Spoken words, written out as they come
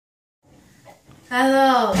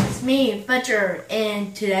Hello, it's me, Fletcher,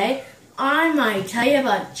 and today I might tell you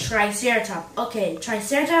about Triceratops. Okay,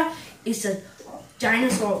 Triceratops is a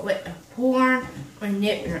dinosaur with a horn on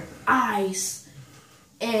their eyes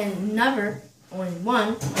and another on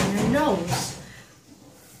one on their nose.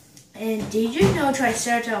 And did you know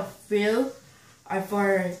Triceratops feel are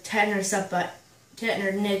for technique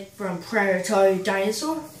from predatory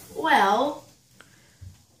dinosaur? Well,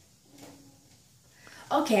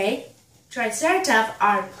 okay. Triceratops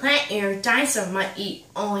are plant-eater dinosaurs might eat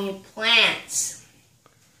only plants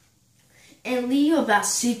and live about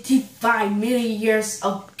 65 million years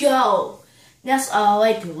ago. That's all the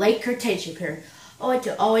way to late Cretaceous period, all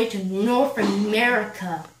the way to North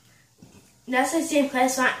America. That's the same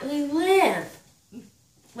place that we live.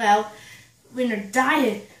 Well, when their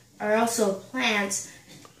diet are also plants,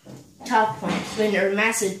 tough plants, when they're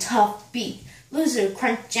massive tough beak, lizards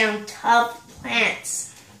crunch down tough plants.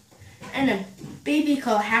 And a baby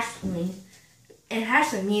called hatchling, and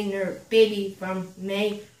hatchling means their baby from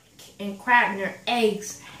May and crack their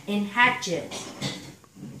eggs and hatches.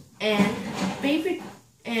 And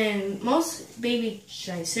most baby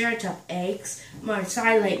Triceratops eggs are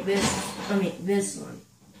size like this one.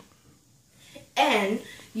 And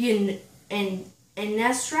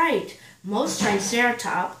that's right. Most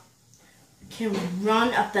Triceratops can run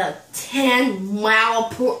about 10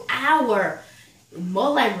 miles per hour. More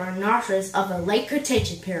like rhinoceros of the late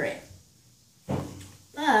Cretaceous period.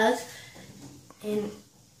 But in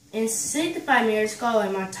 65 years ago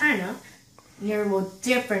in Montana, they were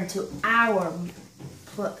different to our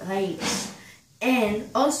place. And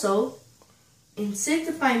also, in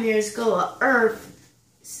 65 years ago,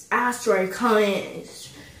 Earth's asteroid coming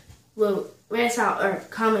will race out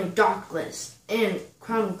Earth, coming darkless and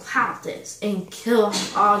come cloudless and kill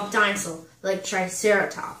all dinosaurs like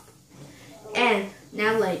Triceratops. And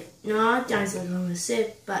now, dinosaurs don't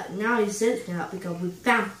exist, but now exist now because we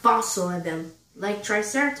found fossils of them, like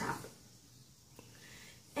Triceratops.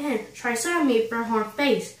 And Triceratops made their horn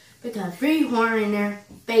face because 3 horns in their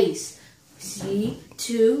face. See,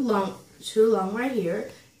 two long right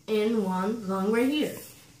here, and 1 long right here.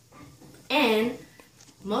 And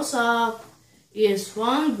most of is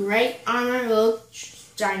one great armored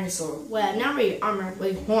dinosaur. Well, not really armored,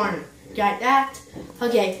 with horn. Got that?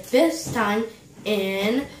 Okay, this time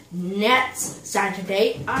in next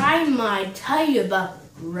Saturday, I might tell you about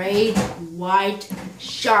great white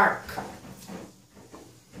shark.